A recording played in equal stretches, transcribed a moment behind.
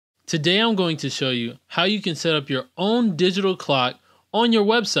Today I'm going to show you how you can set up your own digital clock on your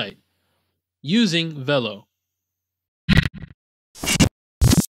website using Velo.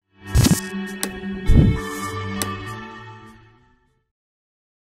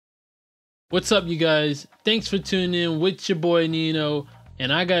 What's up, you guys? Thanks for tuning in with your boy Nino,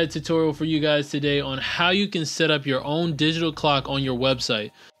 and I got a tutorial for you guys today on how you can set up your own digital clock on your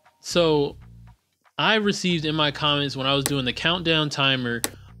website. So I received in my comments when I was doing the countdown timer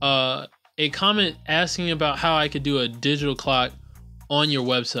a comment asking about how I could do a digital clock on your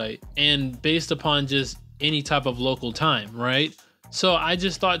website and based upon just any type of local time, right? So I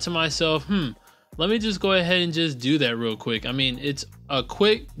just thought to myself, let me just go ahead and just do that real quick. I mean, it's a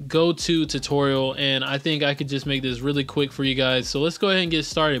quick go-to tutorial and I think I could just make this really quick for you guys. So let's go ahead and get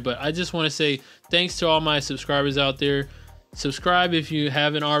started. But I just want to say thanks to all my subscribers out there. Subscribe if you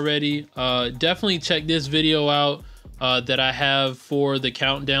haven't already. Definitely check this video out that I have for the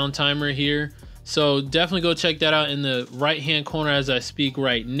countdown timer here. So definitely go check that out in the right hand corner as I speak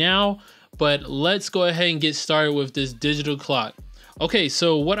right now. But let's go ahead and get started with this digital clock. Okay,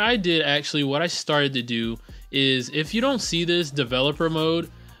 so what I started to do is, if you don't see this developer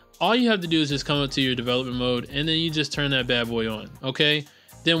mode, all you have to do is just come up to your development mode and then you just turn that bad boy on. Okay,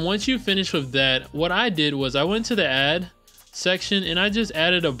 then once you finish with that, what I did was I went to the add section and I just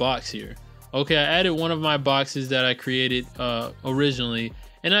added a box here. Okay, I added one of my boxes that I created originally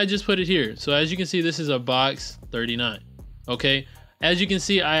and I just put it here. So as you can see, this is a box 39. Okay, as you can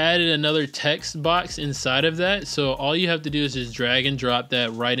see, I added another text box inside of that. So all you have to do is just drag and drop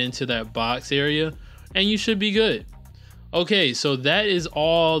that right into that box area and you should be good. Okay, so that is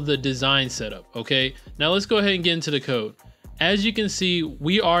all the design setup. Okay, now let's go ahead and get into the code. As you can see,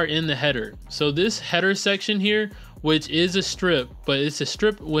 we are in the header. So this header section here, which is a strip, but it's a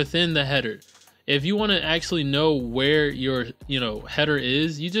strip within the header. If you want to actually know where your header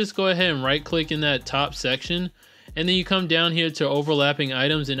is, you just go ahead and right click in that top section and then you come down here to overlapping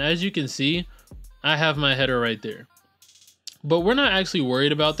items, and as you can see, I have my header right there. But we're not actually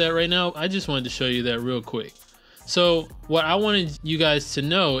worried about that right now. I just wanted to show you that real quick. So what I wanted you guys to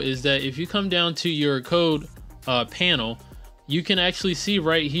know is that if you come down to your code panel, you can actually see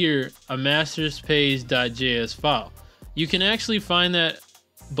right here a masterspage.js file. You can actually find that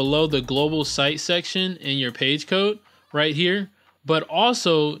below the global site section in your page code right here, but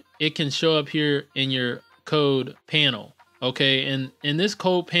also it can show up here in your code panel. Okay, and in this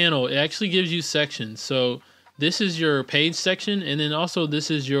code panel, it actually gives you sections. So this is your page section, and then also this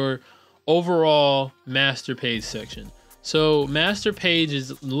is your overall master page section. So master page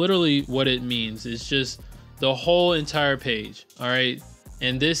is literally what it means. It's just the whole entire page. All right,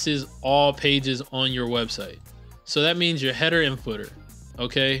 and this is all pages on your website. So that means your header and footer.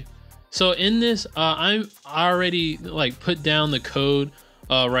 Okay, so in this I'm already put down the code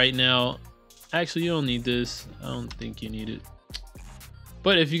right now. Actually, you don't need this. I don't think you need it.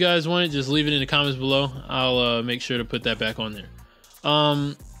 But if you guys want it, just leave it in the comments below. I'll make sure to put that back on there.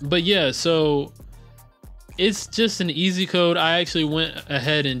 But yeah, so it's just an easy code. I actually went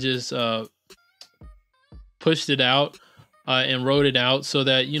ahead and just pushed it out and wrote it out so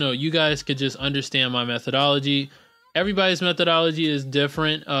that you guys could just understand my methodology. Everybody's methodology is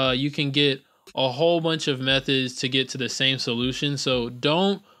different. You can get a whole bunch of methods to get to the same solution. So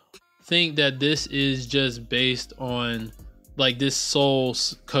don't think that this is just based on this sole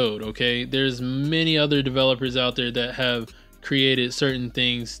code. Okay, there's many other developers out there that have created certain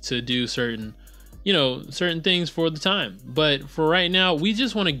things to do certain things for the time, but for right now we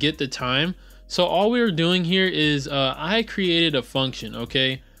just want to get the time. So all we're doing here is I created a function,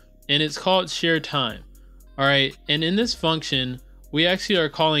 okay, and it's called share time. All right, and in this function we actually are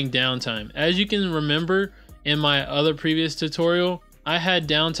calling downtime. As you can remember in my other previous tutorial, I had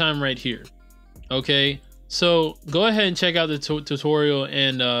downtime right here. Okay, so go ahead and check out the tutorial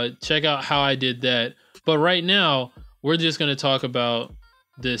and check out how I did that. But right now we're just going to talk about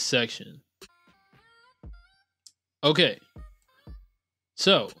this section. Okay,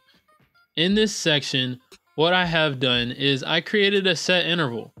 so in this section, what I have done is I created a set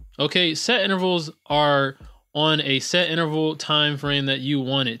interval. Okay, set intervals are on a set interval time frame that you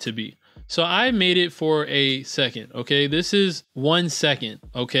want it to be. So I made it for a second. Okay, this is 1 second.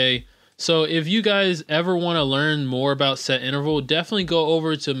 Okay, so if you guys ever want to learn more about set interval, definitely go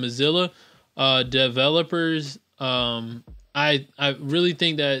over to Mozilla developers. I really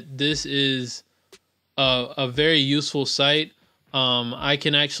think that this is a very useful site. I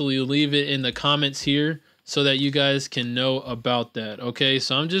can actually leave it in the comments here so that you guys can know about that. Okay,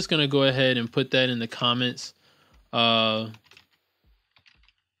 so I'm just gonna go ahead and put that in the comments.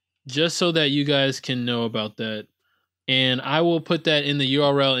 Just so that you guys can know about that. and I will put that in the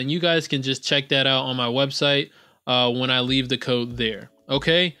URL, and you guys can just check that out on my website when I leave the code there.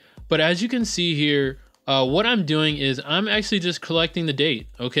 Okay, but as you can see here, what I'm doing is I'm actually just collecting the date.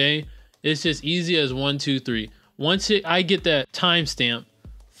 Okay, it's just easy as 1, 2, 3. Once I get that timestamp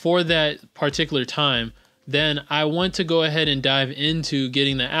for that particular time, then I want to go ahead and dive into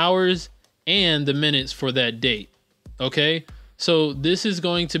getting the hours and the minutes for that date. Okay, so this is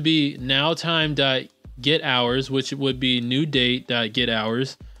going to be nowtime.getHours, which would be new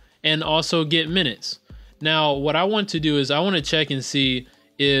date.getHours, and also get minutes. Now, what I want to do is I want to check and see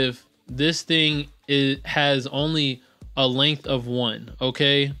if this thing has only a length of 1.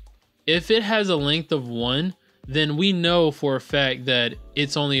 Okay, if it has a length of 1, then we know for a fact that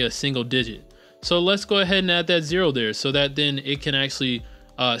it's only a single digit. So let's go ahead and add that 0 there, so that then it can actually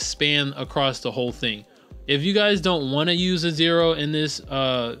span across the whole thing. If you guys don't want to use a 0 in this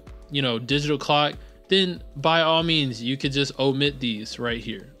digital clock, then by all means you could just omit these right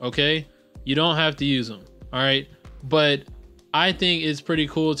here. Okay, you don't have to use them. All right, but I think it's pretty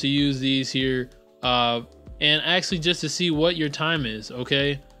cool to use these here and actually just to see what your time is.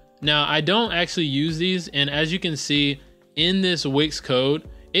 Okay, now I don't actually use these, and as you can see in this Wix code,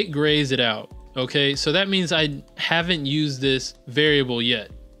 it grays it out. Okay, so that means I haven't used this variable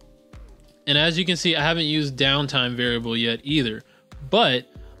yet. And as you can see, I haven't used downtime variable yet either. But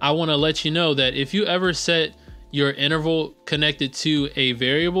I want to let you know that if you ever set your interval connected to a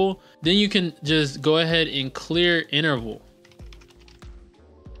variable, then you can just go ahead and clear interval.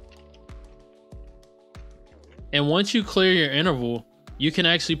 And once you clear your interval, you can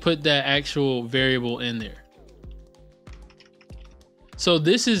actually put that actual variable in there. So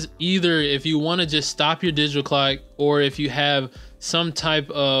this is either if you want to just stop your digital clock, or if you have some type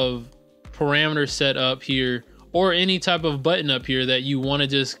of parameter set up here, or any type of button up here that you want to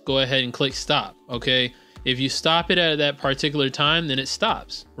just go ahead and click stop. Okay, if you stop it at that particular time, then it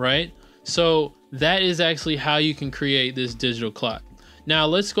stops, right? So that is actually how you can create this digital clock. Now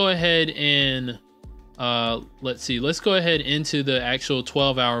let's go ahead and let's go ahead into the actual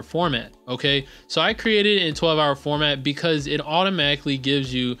 12-hour format. Okay, so I created it in 12-hour format because it automatically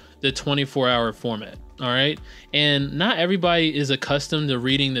gives you the 24-hour format. All right, and not everybody is accustomed to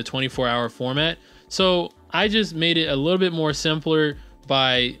reading the 24-hour format, so I just made it a little bit more simpler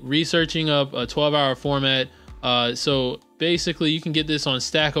by researching up a 12-hour format. So basically you can get this on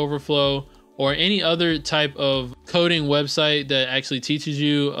Stack Overflow or any other type of coding website that actually teaches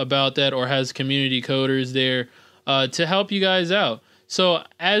you about that or has community coders there to help you guys out. So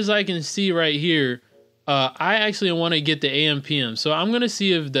as I can see right here, I actually want to get the AM PM. So I'm going to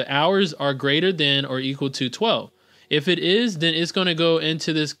see if the hours are greater than or equal to 12. If it is, then it's going to go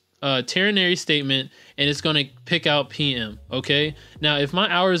into this ternary statement and it's going to pick out PM. Okay, now if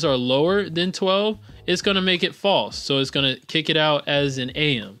my hours are lower than 12, it's going to make it false, so it's going to kick it out as an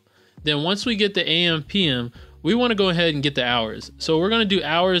AM. Then once we get the AM PM, we want to go ahead and get the hours. So we're going to do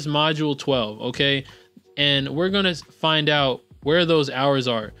hours module 12. Okay, and we're going to find out where those hours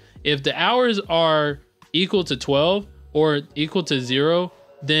are. If the hours are equal to 12 or equal to 0,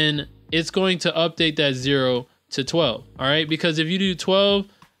 then it's going to update that 0 to 12. All right, because if you do 12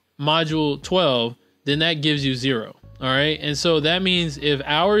 module 12, then that gives you 0. All right, and so that means if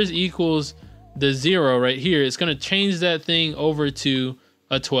hours equals the 0 right here, it's going to change that thing over to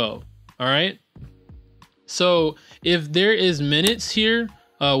a 12. All right, so if there is minutes here,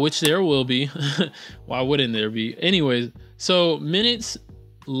 which there will be, why wouldn't there be? Anyways, so minutes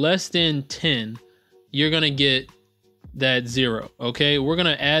less than 10, you're going to get that 0. Okay, we're going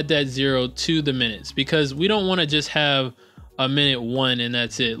to add that 0 to the minutes because we don't want to just have a minute 1 and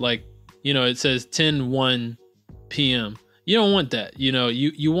that's it. Like, you know, it says 10:01 p.m. You don't want that. You know,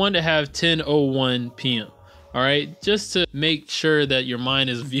 you want to have 10:01 p.m. All right, just to make sure that your mind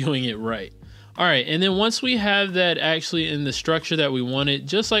is viewing it right. All right, and then once we have that actually in the structure that we wanted,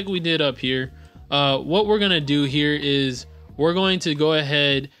 just like we did up here, what we're going to do here is we're going to go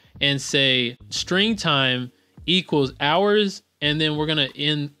ahead and say string time equals hours, and then we're going to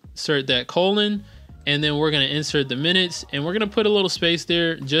insert that colon, and then we're going to insert the minutes, and we're going to put a little space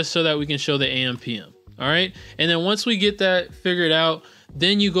there just so that we can show the AM PM. All right, and then once we get that figured out,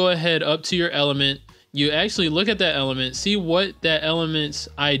 then you go ahead up to your element. You actually look at that element, see what that element's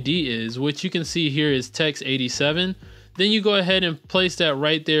ID is, which you can see here is text 87. Then you go ahead and place that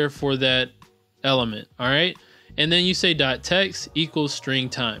right there for that element. All right, and then you say dot text equals string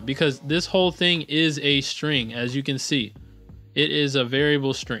time, because this whole thing is a string. As you can see, it is a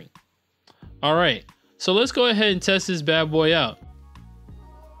variable string. All right, so let's go ahead and test this bad boy out.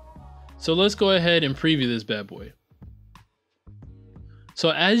 So let's go ahead and preview this bad boy. So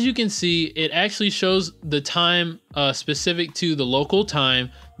as you can see, it actually shows the time specific to the local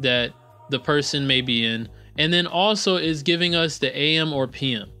time that the person may be in, and then also is giving us the AM or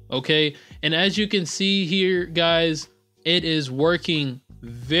PM. Okay, and as you can see here, guys, it is working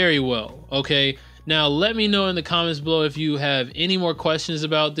very well. Okay, now let me know in the comments below if you have any more questions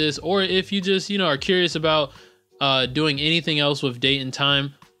about this, or if you just are curious about doing anything else with date and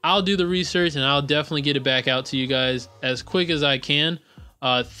time. I'll do the research and I'll definitely get it back out to you guys as quick as I can.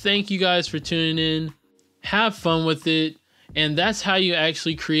 Thank you guys for tuning in. Have fun with it. And that's how you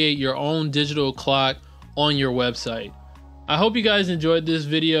actually create your own digital clock on your website. I hope you guys enjoyed this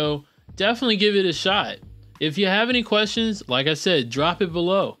video. Definitely give it a shot. If you have any questions, like I said, drop it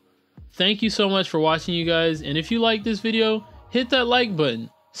below. Thank you so much for watching, you guys. And if you like this video, hit that like button.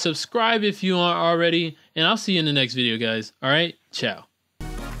 Subscribe if you aren't already. And I'll see you in the next video, guys. All right, ciao.